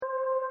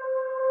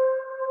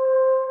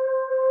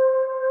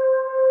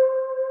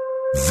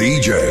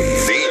DJ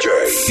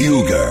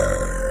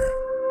Fugger.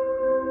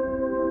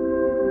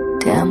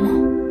 Te amo.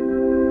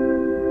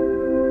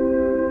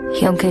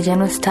 Y aunque ya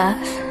no estás,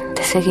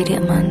 te seguiré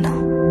amando.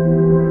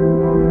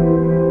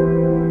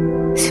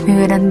 Si me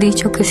hubieran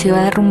dicho que se iba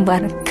a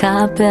derrumbar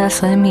cada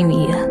pedazo de mi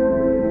vida,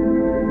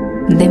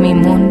 de mi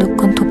mundo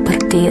con tu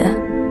partida,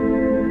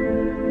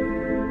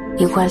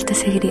 igual te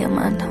seguiría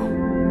amando.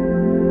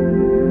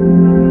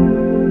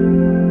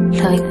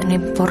 La vida no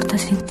importa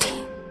sin ti.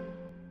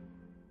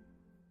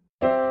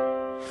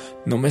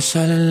 No me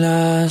salen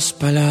las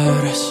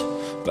palabras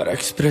para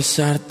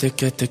expresarte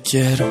que te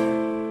quiero.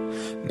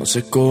 No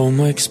sé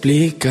cómo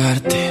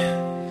explicarte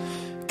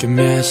que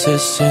me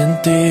haces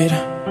sentir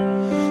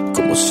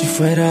como si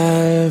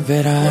fuera el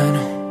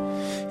verano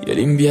y el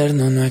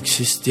invierno no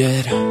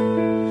existiera,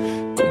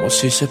 como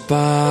si se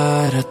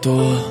para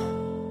todo.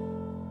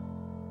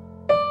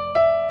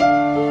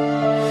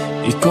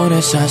 Y con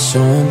esa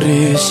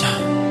sonrisa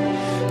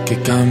que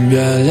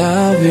cambia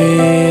la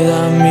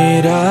vida,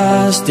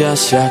 miraste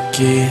hacia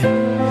aquí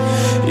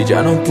y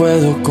ya no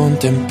puedo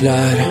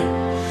contemplar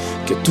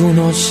que tú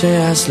no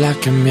seas la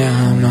que me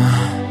ama.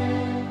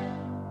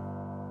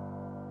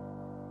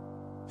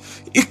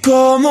 Y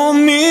cómo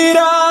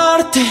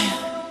mirarte,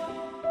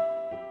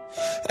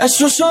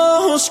 esos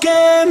ojos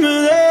que me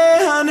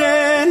dejan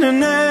en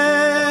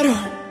enero,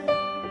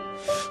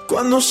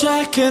 cuando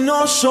sé que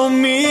no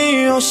son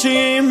míos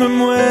y me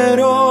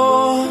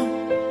muero.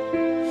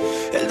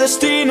 El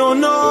destino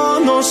no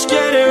nos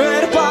quiere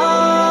ver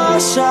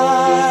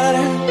pasar.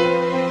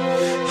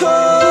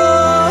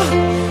 Oh,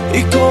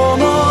 y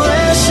cómo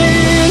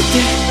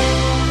decirte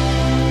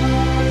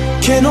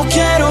que no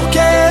quiero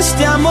que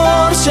este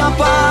amor sea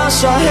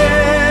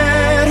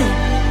pasajero,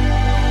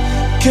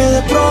 que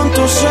de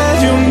pronto se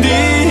dé un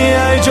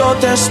día y yo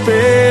te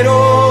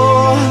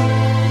espero.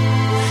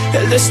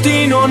 El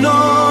destino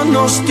no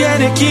nos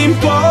tiene que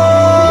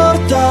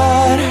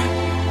importar.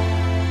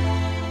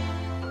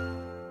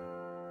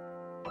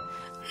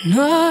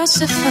 No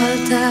hace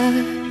falta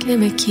que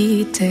me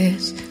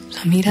quites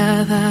la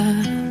mirada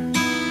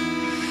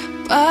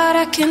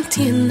para que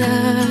entienda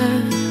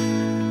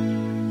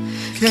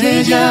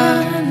que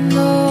ya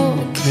no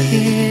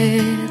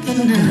queda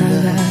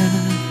nada.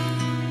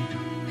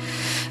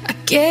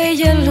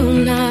 Aquella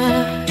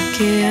luna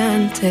que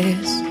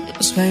antes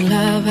nos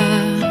bailaba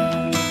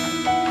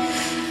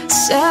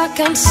se ha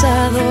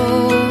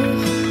cansado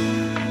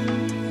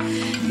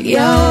y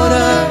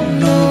ahora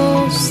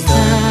nos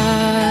da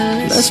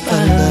la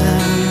espalda.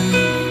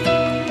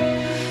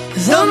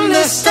 ¿Dónde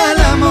está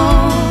el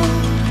amor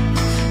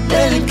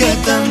del que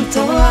tanto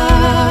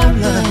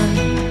hablan?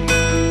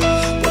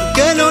 ¿Por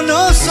qué no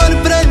nos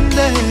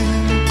sorprende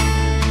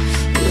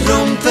y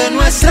rompe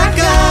nuestra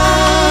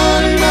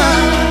calma?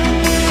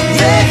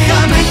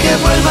 Déjame que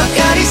vuelva a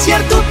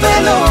acariciar tu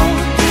pelo,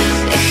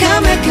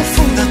 déjame que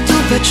funda tu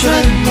pecho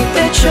en mi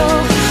pecho.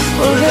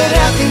 Volveré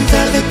a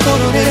pintar de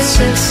colores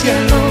el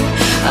cielo,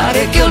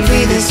 haré que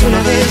olvides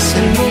una vez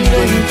el mundo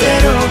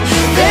entero.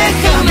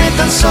 Déjame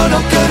tan solo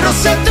que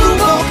roce tu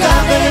boca,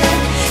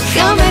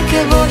 déjame que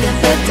voy a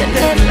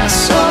detener las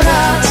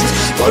horas.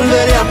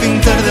 Volveré a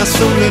pintar de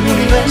azul el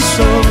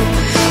universo,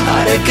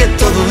 haré que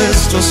todo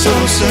esto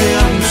solo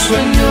sea un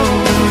sueño.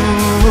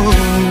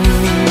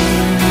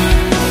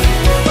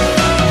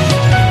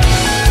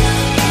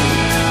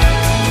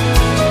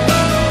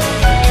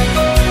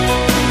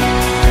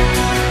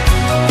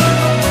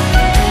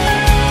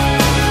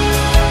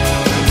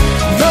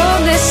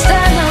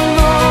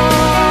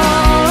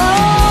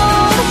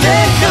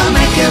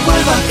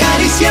 Vuelvo a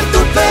acariciar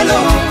tu pelo,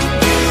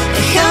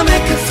 déjame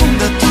que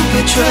funda tu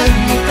pecho en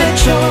mi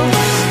pecho.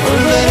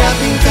 Volveré a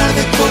pintar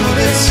de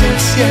colores el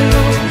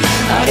cielo,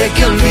 haré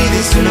que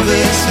olvides de una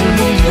vez el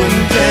mundo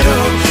entero.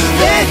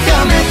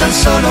 Déjame tan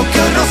solo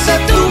que roce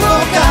tu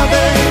boca,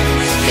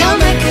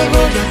 déjame que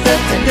voy a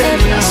detener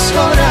las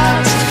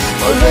horas.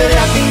 Volveré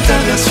a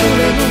pintar de azul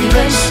el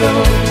universo,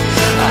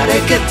 haré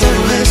que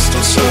todo esto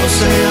solo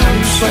sea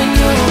un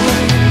sueño.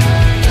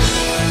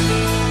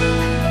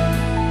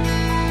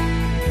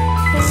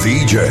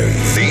 DJ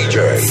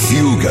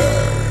Fugger.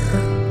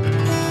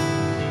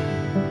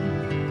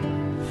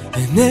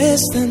 En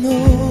esta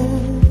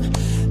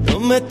no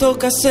me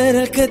toca ser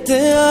el que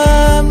te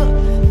ama,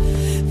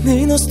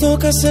 ni nos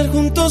toca hacer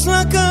juntos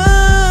la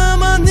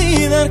cama,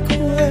 ni dar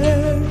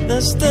cuerda a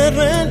este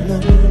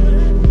reloj.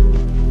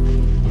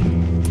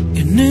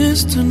 En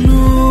esta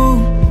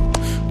no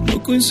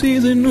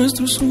coinciden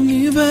nuestros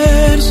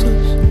universos.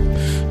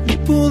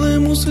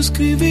 Podemos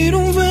escribir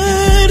un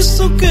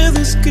verso que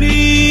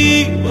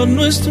describa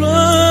nuestro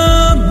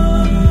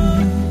amor.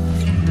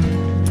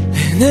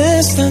 En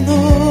esta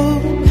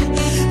no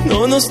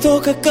nos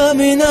toca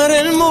caminar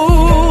el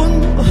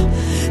mundo,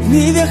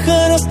 ni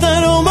viajar hasta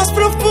lo más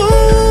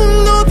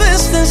profundo de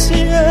este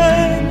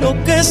cielo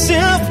que se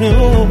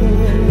abrió.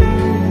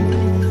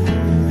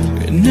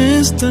 En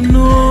esta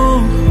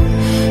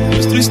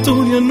nuestra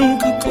historia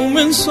nunca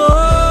comenzó.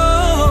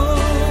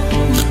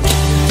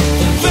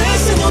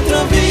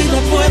 Otra vida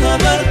pueda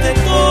darte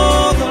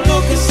todo lo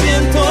que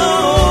siento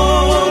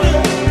ahora.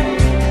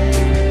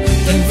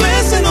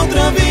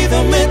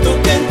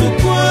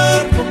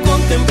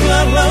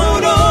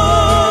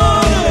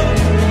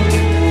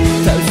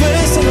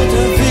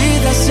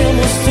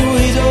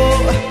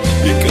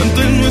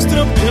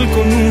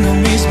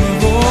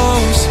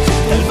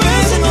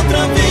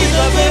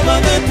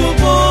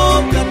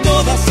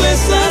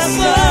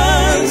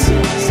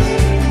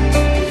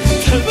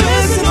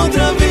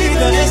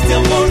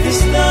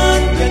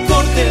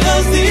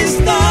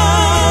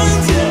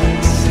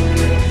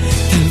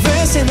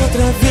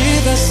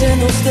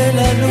 caminos de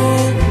la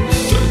luz.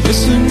 Tal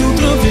vez en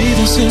otra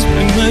vida seas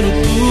primero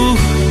tú,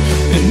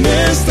 en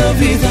esta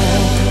vida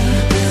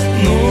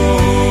no.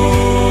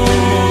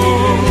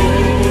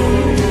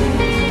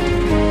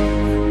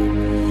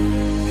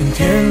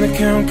 Entiende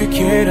que aunque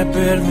quiera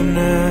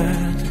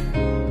perdonarte,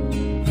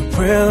 no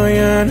puedo,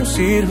 ya no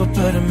sirvo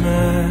para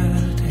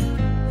amarte.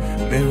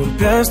 Me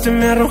golpeaste,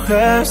 me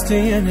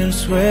arrojaste y en el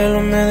suelo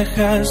me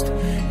dejaste,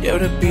 y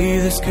ahora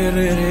pides que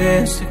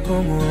regrese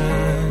como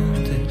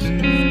antes.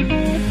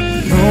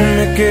 No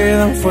me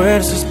quedan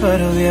fuerzas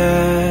para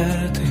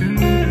odiarte,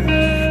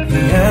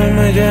 mi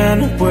alma ya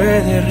no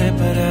puede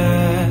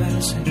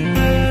repararse.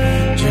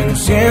 Ya no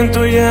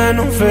siento, ya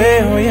no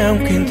veo, y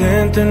aunque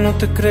intente no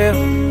te creo.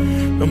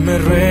 No me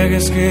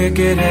ruegues que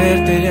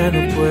quererte ya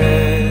no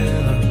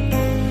puedo.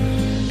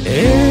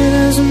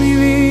 Eras mi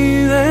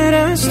vida,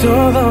 eras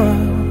todo.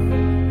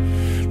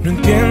 No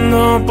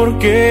entiendo por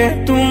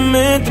qué tú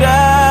me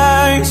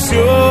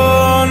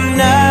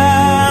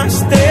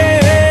traicionaste.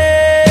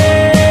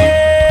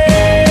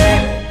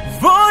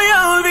 Voy a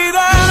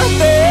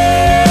olvidarte,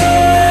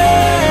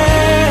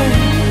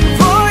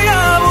 voy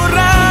a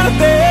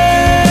borrarte.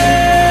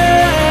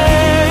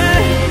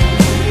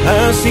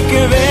 Así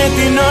que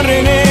vete y no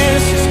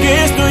regreses, que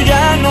esto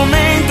ya no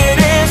me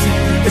interesa.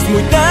 Es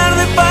muy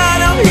tarde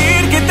para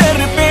oír que te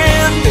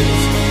arrepientes.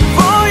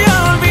 Voy a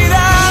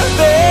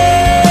olvidarte,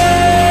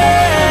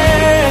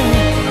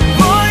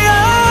 voy a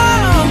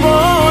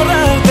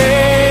borrarte.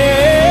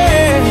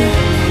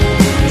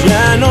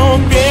 Ya no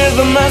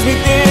pierdo más mi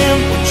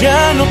tiempo,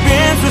 ya no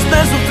pienso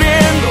estar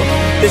sufriendo,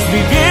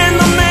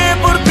 desviviéndome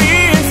por ti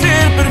en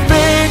ser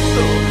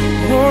perfecto.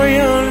 Voy a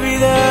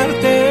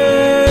olvidarte.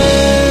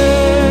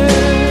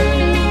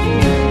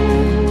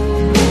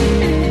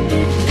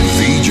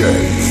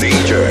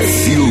 DJ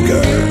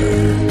Fugger.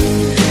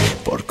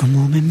 Por cómo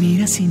me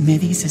miras y me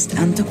dices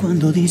tanto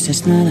cuando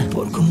dices nada,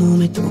 por cómo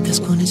me tocas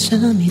con esa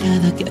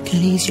mirada que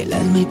acaricia el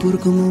alma y por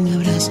cómo me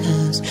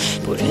abrazas,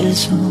 por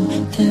eso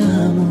te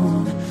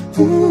amo.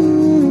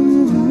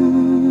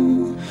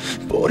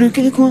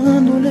 Porque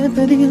cuando le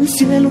pedí al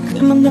cielo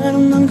que mandara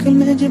un ángel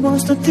me llevó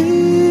hasta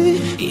ti.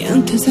 Y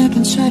antes de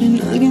pensar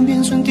en alguien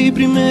pienso en ti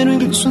primero,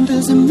 incluso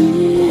antes de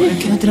mí.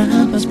 Porque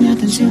atrapas mi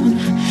atención,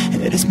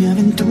 eres mi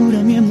aventura,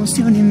 mi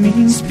emoción y mi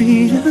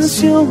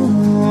inspiración.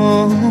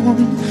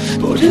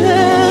 Por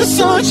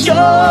eso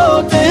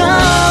yo te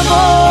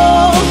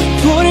amo,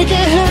 porque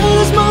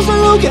eres más de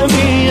lo que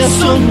había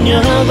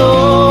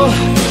soñado.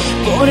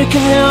 Porque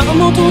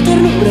amo tu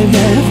ternura y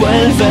me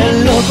vuelve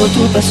loco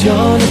tu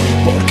pasión.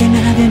 Porque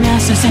nadie me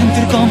hace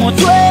sentir como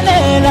tú en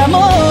el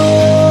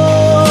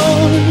amor.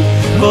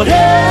 Por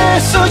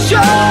eso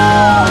yo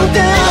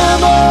te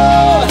amo.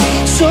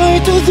 Soy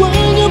tu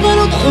dueño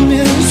pero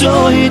también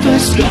soy tu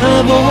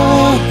esclavo.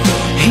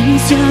 Y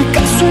si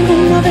acaso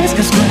alguna vez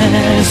que has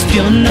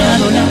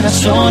cuestionado la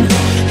razón,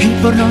 y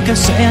por lo que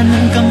sea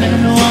nunca me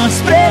lo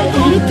has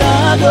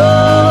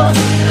preguntado,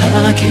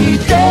 aquí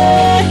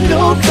te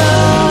lo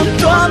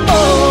canto,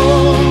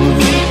 amor.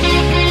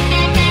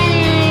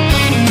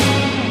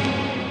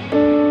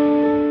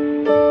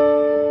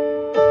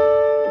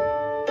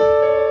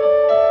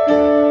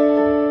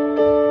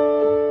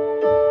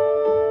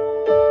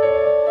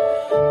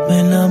 Me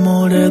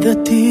enamoré de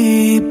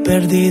ti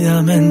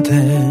perdidamente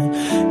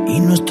y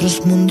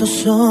nuestros mundos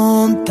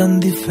son tan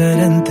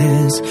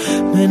diferentes.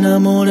 Me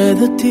enamoré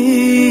de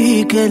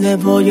ti, ¿qué le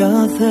voy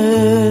a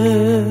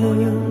hacer?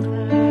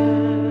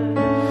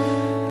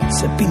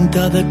 Se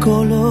pinta de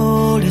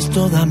colores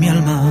toda mi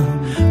alma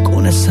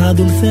con esa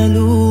dulce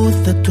luz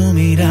de tu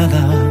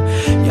mirada,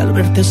 y al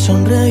verte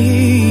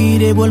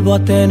sonreír vuelvo a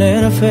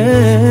tener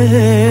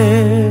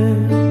fe.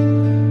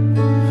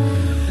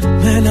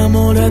 Me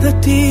enamoré de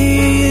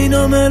ti,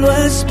 no me lo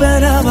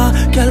esperaba,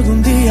 que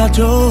algún día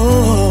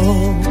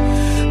yo,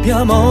 mi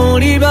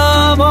amor,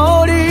 iba a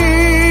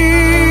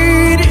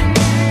morir.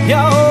 Y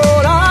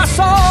ahora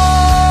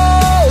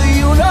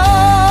soy un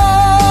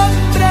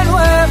hombre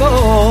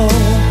nuevo,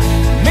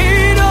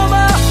 miro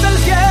más el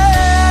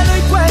cielo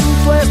y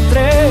cuento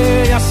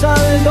estrellas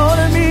al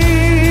dormir.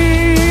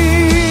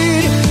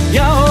 Y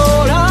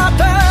ahora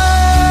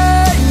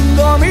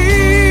tengo mi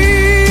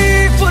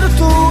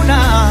fortuna,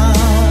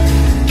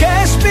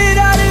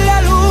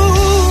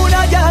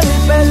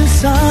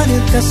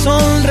 pensarte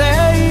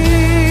sonreír,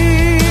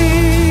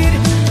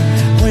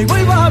 hoy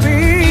vuelvo a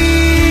vivir.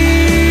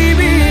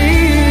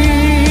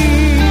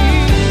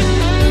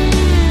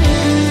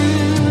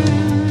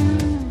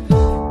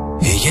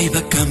 Ella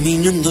iba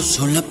caminando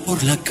sola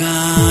por la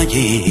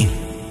calle,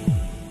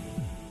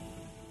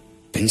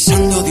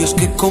 pensando, Dios,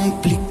 qué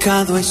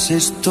complicado es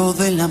esto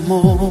del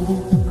amor.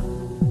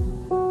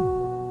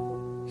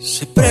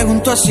 Se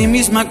preguntó a sí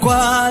misma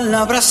cuál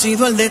habrá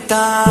sido el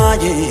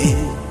detalle.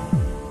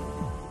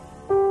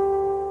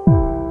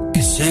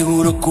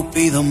 Seguro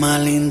Cupido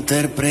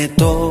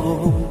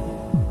malinterpretó.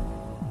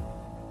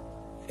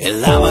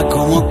 Él daba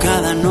como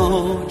cada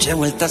noche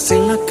vueltas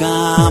en la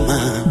cama.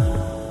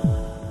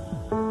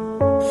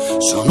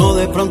 Sonó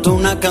de pronto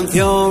una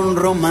canción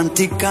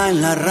romántica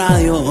en la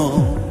radio.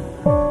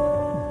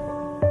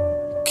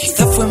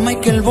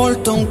 aquel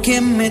Bolton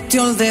quien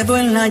metió el dedo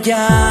en la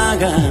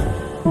llaga.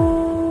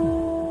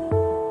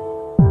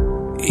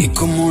 Y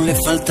como le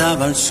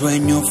faltaba el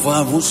sueño fue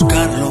a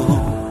buscarlo.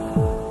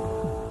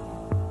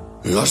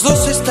 Los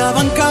dos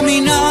estaban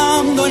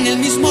caminando en el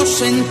mismo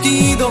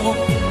sentido.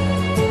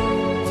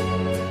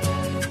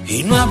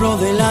 Y no hablo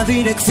de la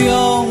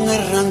dirección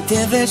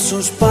errante de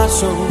sus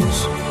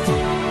pasos.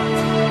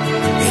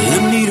 Él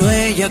la miró,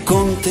 ella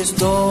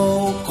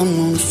contestó con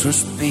un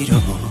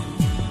suspiro.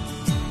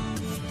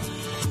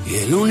 Y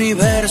el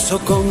universo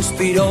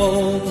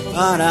conspiró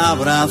para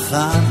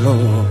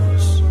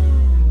abrazarlos.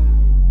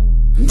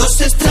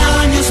 Dos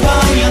extraños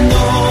bailando